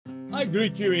I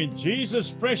greet you in Jesus'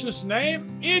 precious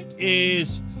name. It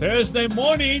is Thursday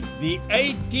morning, the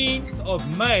 18th of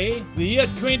May, the year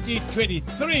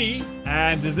 2023,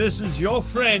 and this is your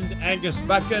friend Angus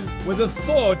Buchan with a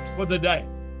thought for the day.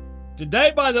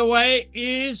 Today, by the way,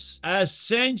 is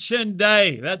Ascension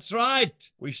Day. That's right.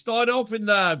 We start off in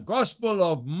the Gospel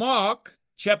of Mark,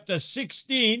 chapter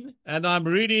 16, and I'm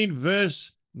reading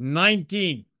verse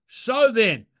 19. So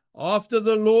then, after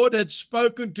the Lord had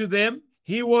spoken to them,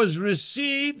 he was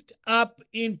received up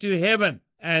into heaven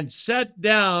and sat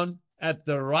down at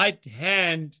the right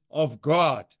hand of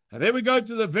God. And then we go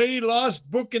to the very last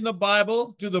book in the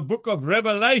Bible, to the book of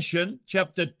Revelation,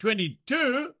 chapter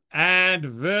 22 and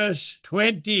verse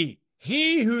 20.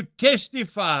 He who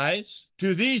testifies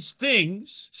to these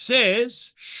things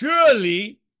says,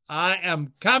 surely I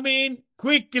am coming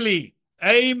quickly.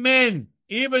 Amen.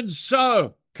 Even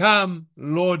so, come,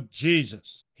 Lord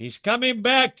Jesus. He's coming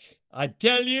back. I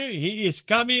tell you, he is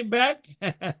coming back.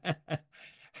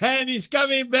 And he's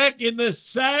coming back in the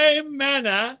same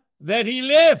manner that he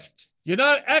left. You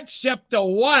know, Acts chapter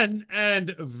 1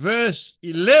 and verse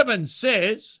 11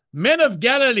 says, Men of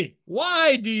Galilee,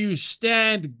 why do you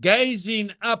stand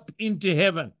gazing up into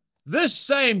heaven? This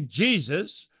same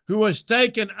Jesus, who was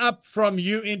taken up from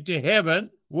you into heaven,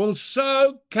 will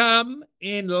so come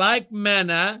in like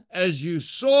manner as you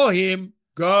saw him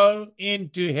go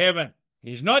into heaven.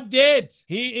 He's not dead.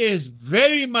 He is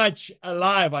very much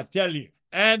alive, I tell you.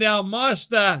 And our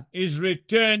Master is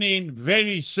returning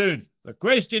very soon. The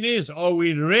question is, are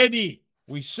we ready?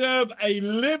 We serve a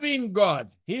living God.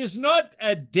 He is not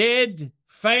a dead,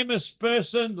 famous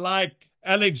person like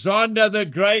Alexander the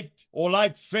Great, or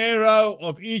like Pharaoh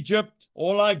of Egypt,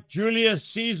 or like Julius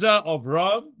Caesar of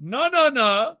Rome.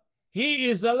 No. He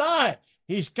is alive.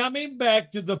 He's coming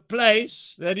back to the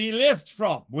place that he left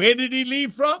from. Where did he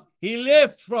leave from? He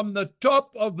left from the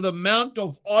top of the Mount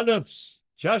of Olives,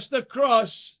 just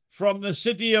across from the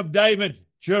city of David,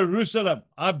 Jerusalem.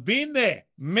 I've been there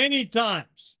many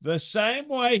times. The same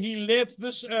way he left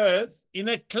this earth in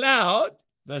a cloud,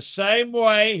 the same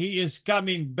way he is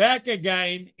coming back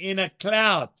again in a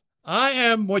cloud. I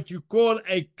am what you call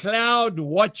a cloud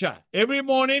watcher. Every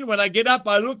morning when I get up,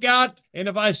 I look out, and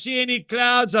if I see any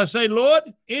clouds, I say, Lord,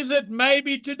 is it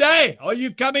maybe today? Are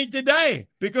you coming today?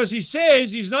 Because he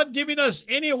says he's not giving us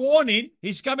any warning.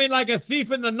 He's coming like a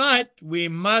thief in the night. We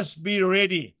must be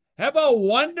ready. Have a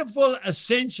wonderful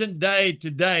Ascension Day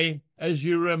today as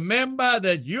you remember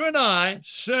that you and I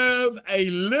serve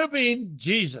a living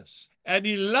Jesus. And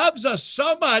he loves us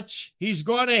so much, he's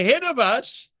gone ahead of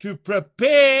us to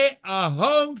prepare a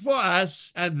home for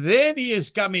us. And then he is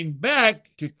coming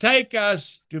back to take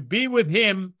us to be with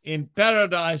him in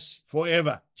paradise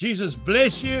forever. Jesus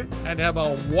bless you and have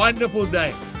a wonderful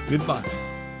day. Goodbye.